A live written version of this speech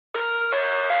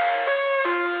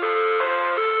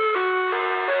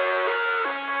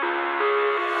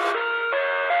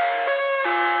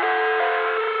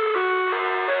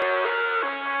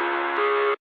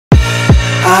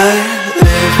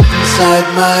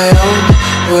inside my own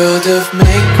world of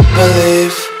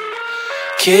make-believe.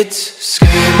 Kids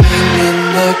screaming in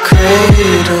the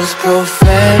cradles,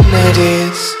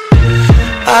 profanities.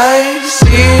 I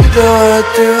see the world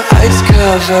through ice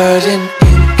covered in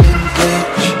ink and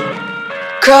bleach.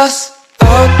 Cross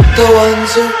out the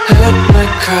ones who heard my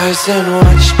cries and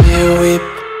watched me weep.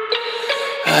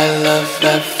 I love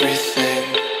everything.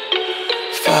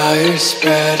 Fire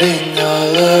spreading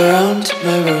all around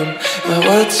my room. My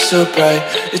world's so bright,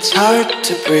 it's hard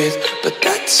to breathe, but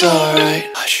that's alright.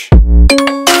 Hush.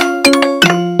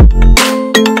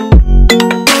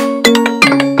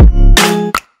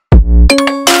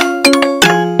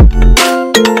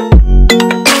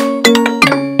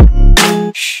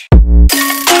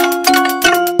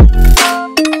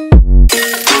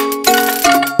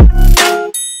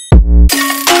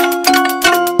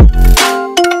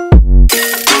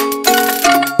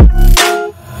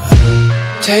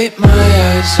 Tape my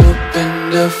eyes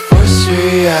open to force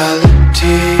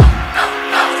reality.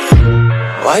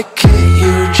 Why can't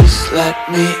you just let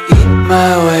me eat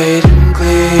my weight in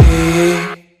glee?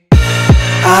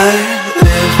 I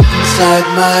live inside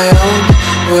my own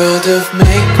world of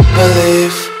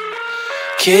make-believe.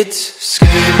 Kids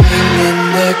screaming in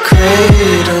their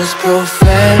cradles,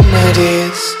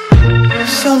 profanities.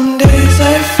 Some days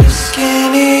I feel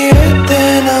skinnier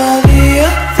than all the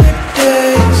other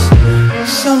days.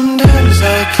 Sometimes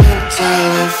I can't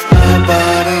tell if my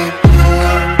body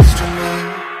belongs to me.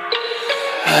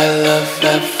 I love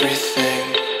everything.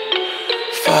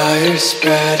 Fire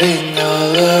spreading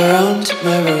all around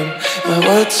my room. My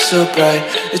world's so bright,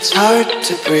 it's hard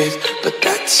to breathe, but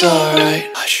that's alright.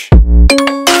 Hush.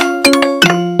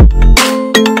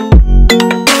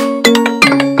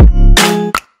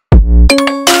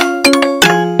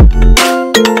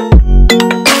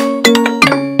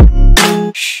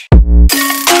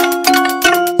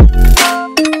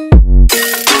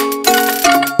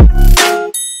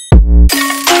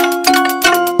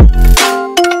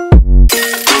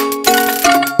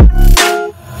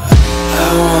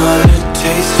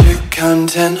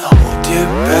 Content, hold your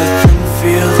breath and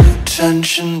feel the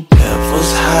tension.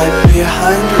 Devils hide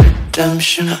behind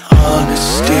redemption.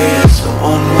 Honesty is a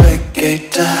one-way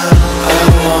gate to hell. I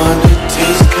wanna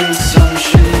taste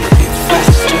consumption. Breathe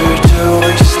faster to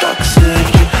waste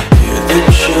oxygen. Hear the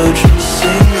children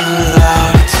sing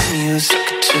aloud. It's music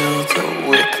till the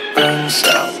wick burns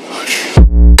out.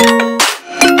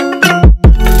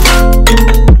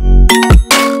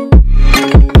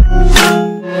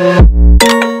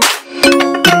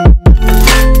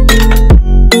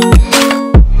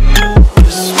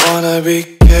 Be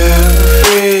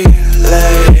carefree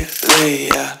lately,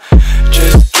 yeah.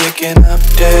 Just kicking up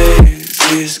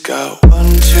daisies. Got one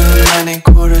too many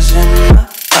quarters in my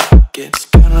pockets.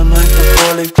 Count 'em like the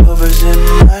 4-leaf clovers in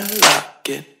my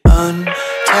locket.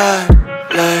 Untied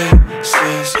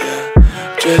laces, yeah.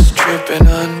 Just tripping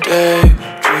on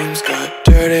daydreams. Got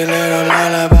dirty little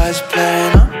lullabies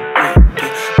playing on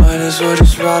repeat. Might as well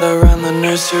just ride around the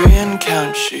nursery and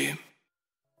count sheep.